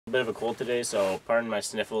A bit of a cold today, so pardon my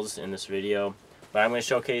sniffles in this video. But I'm going to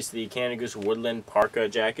showcase the Goose Woodland Parka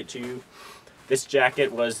jacket to you. This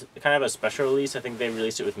jacket was kind of a special release. I think they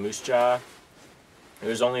released it with Moose Jaw. It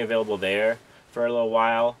was only available there for a little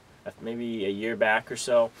while, maybe a year back or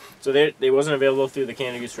so. So they wasn't available through the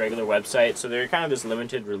Goose regular website. So they're kind of this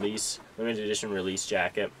limited edition release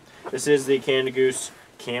jacket. This is the Goose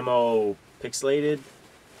Camo pixelated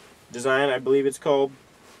design, I believe it's called,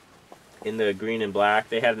 in the green and black.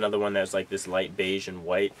 They had another one that's like this light beige and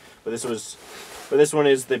white, but this one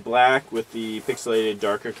is the black with the pixelated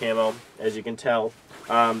darker camo, as you can tell.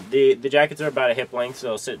 The jackets are about a hip length, so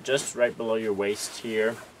they'll sit just right below your waist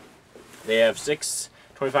here. They have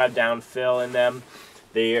 625 down fill in them.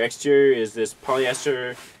 The exterior is this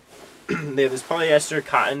polyester. They have this polyester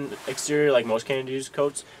cotton exterior like most Goose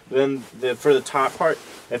coats. But then for the top part,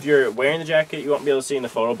 if you're wearing the jacket, you won't be able to see in the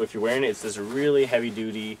photo, but if you're wearing it, it's this really heavy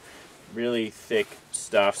duty, really thick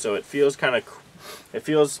stuff. So it feels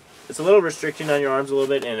it's a little restricting on your arms a little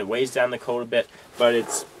bit, and it weighs down the coat a bit, but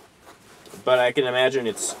I can imagine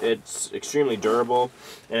it's extremely durable,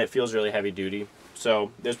 and it feels really heavy duty.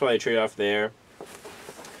 So there's probably a trade-off there.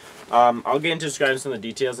 I'll get into describing some of the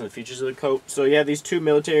details and the features of the coat. So you have these two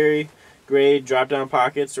military grade drop-down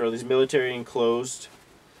pockets, or these military enclosed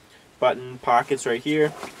button pockets right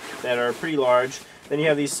here that are pretty large. Then you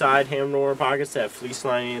have these side hand-warmer pockets that have fleece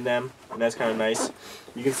lining in them, and that's kind of nice.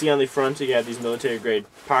 You can see on the front you have these military grade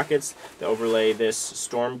pockets that overlay this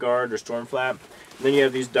storm guard or storm flap. And then you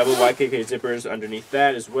have these double YKK zippers underneath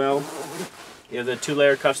that as well. You have the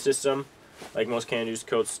two-layer cuff system, like most Goose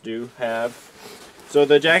coats do have. So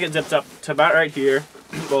the jacket zips up to about right here.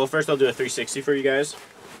 Well, first I'll do a 360 for you guys.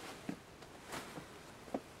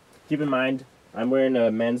 Keep in mind, I'm wearing a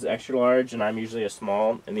men's extra large, and I'm usually a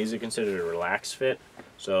small, and these are considered a relaxed fit.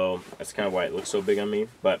 So that's kind of why it looks so big on me.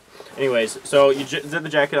 But anyways, so you zip the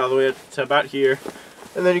jacket all the way up to about here,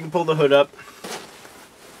 and then you can pull the hood up.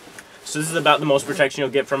 So this is about the most protection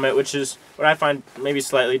you'll get from it, which is what I find maybe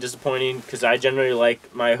slightly disappointing, because I generally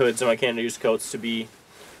like my hoods and my Goose coats to be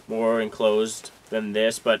more enclosed than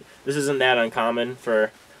this, but this isn't that uncommon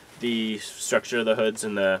for the structure of the hoods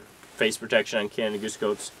and the face protection on Goose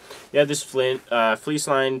coats. You have this fleece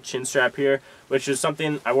line chin strap here, which is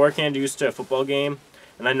something I wore Goose to a football game,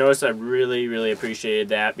 and I noticed I really appreciated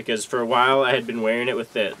that, because for a while I had been wearing it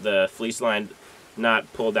with the fleece line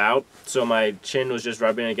not pulled out, so my chin was just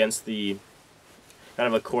rubbing against the kind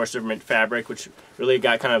of a coarser mint fabric, which really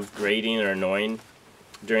got kind of grating or annoying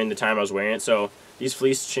during the time I was wearing it. So these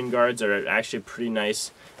fleece chin guards are actually pretty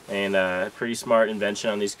nice, and pretty smart invention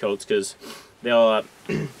on these coats, because they'll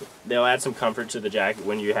add some comfort to the jacket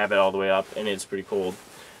when you have it all the way up and it's pretty cold.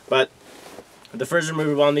 But the fur is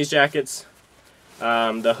removable on these jackets.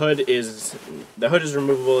 The hood is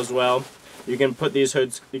removable as well. You can put these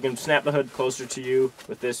hoods, you can snap the hood closer to you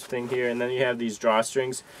with this thing here, and then you have these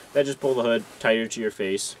drawstrings that just pull the hood tighter to your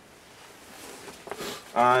face.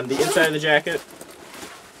 On the inside of the jacket,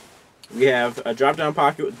 we have a drop-down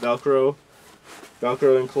pocket with Velcro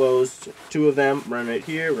enclosed. Two of them, run right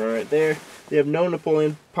here, run right there. They have no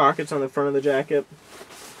Napoleon pockets on the front of the jacket,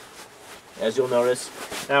 as you'll notice.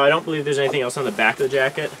 Now, I don't believe there's anything else on the back of the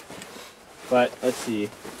jacket, but let's see.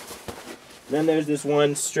 Then there's this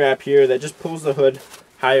one strap here that just pulls the hood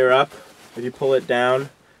higher up. If you pull it down,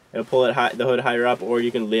 it'll pull the hood higher up, or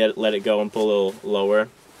you can let it go and pull a little lower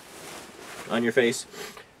on your face.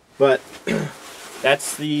 But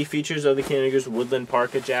that's the features of the Goose Woodland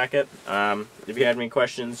Parka jacket. If you have any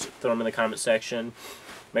questions, throw them in the comment section.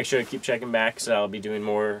 Make sure to keep checking back, because I'll be doing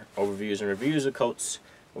more overviews and reviews of coats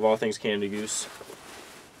of all things Goose.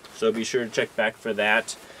 So be sure to check back for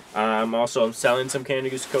that. Also, I'm selling some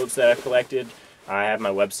Goose coats that I've collected. I have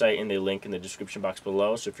my website in the link in the description box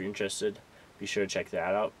below, so if you're interested, be sure to check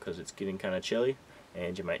that out, because it's getting kind of chilly,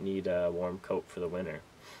 and you might need a warm coat for the winter.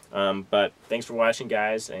 But thanks for watching,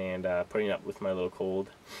 guys, and putting up with my little cold.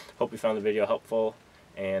 Hope you found the video helpful,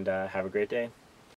 and have a great day.